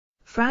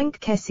Franck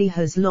Kessie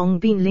has long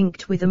been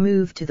linked with a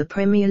move to the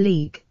Premier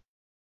League.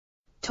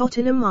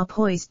 Tottenham are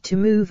poised to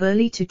move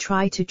early to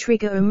try to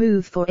trigger a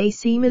move for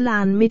AC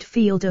Milan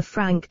midfielder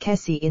Franck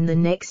Kessie in the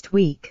next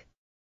week.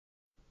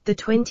 The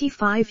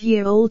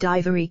 25-year-old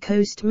Ivory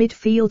Coast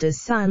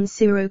midfielder's San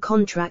Siro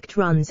contract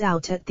runs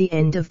out at the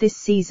end of this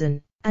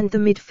season, and the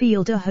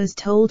midfielder has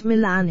told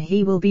Milan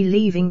he will be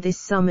leaving this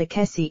summer.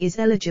 Kessie is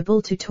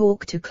eligible to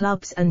talk to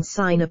clubs and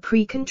sign a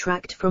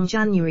pre-contract from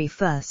January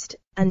 1,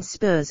 and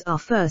Spurs are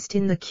first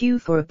in the queue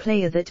for a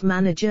player that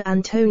manager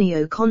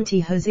Antonio Conte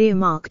has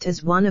earmarked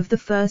as one of the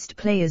first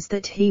players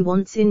that he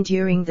wants in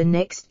during the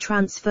next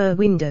transfer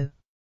window.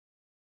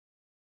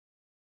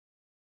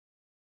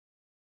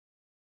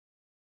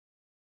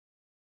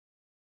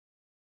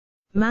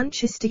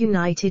 Manchester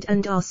United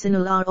and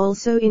Arsenal are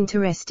also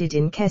interested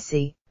in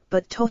Kessie,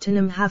 but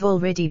Tottenham have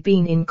already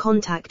been in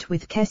contact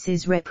with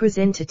Kessie's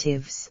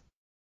representatives.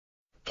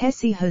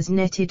 Kessie has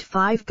netted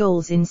 5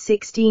 goals in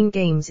 16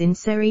 games in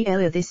Serie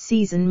A this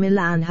season.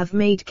 Milan have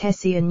made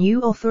Kessie a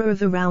new offer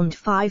of around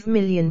 £5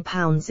 million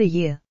a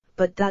year,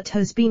 but that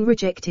has been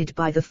rejected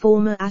by the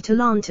former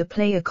Atalanta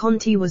player.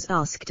 Conte was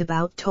asked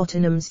about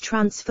Tottenham's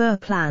transfer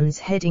plans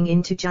heading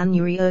into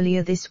January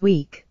earlier this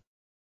week.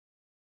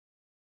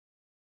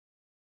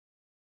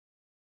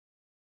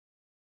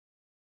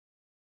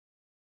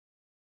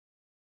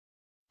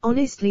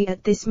 "Honestly,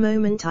 at this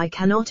moment I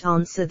cannot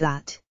answer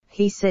that,"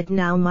 he said.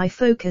 "Now my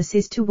focus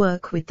is to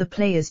work with the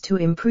players to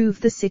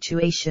improve the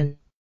situation.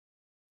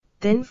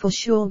 Then for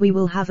sure we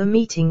will have a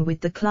meeting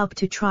with the club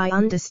to try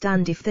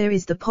understand if there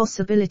is the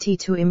possibility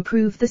to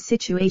improve the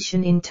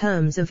situation in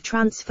terms of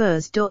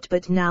transfers.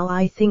 But now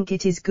I think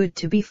it is good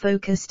to be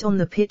focused on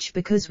the pitch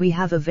because we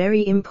have a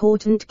very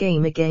important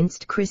game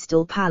against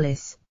Crystal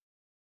Palace."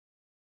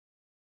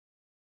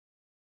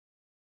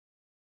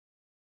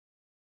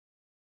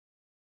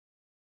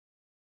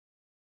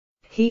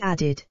 He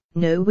added,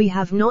 "No, we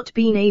have not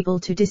been able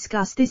to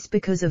discuss this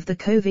because of the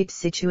COVID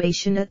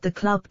situation at the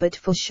club, but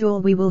for sure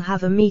we will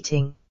have a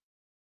meeting.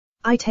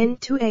 I tend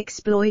to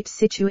exploit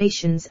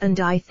situations, and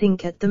I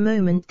think at the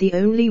moment the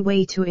only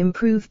way to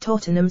improve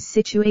Tottenham's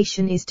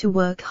situation is to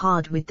work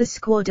hard with the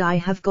squad I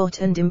have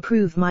got and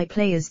improve my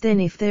players. Then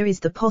if there is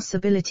the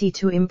possibility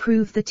to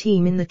improve the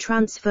team in the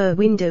transfer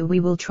window, we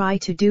will try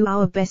to do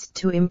our best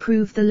to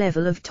improve the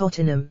level of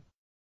Tottenham."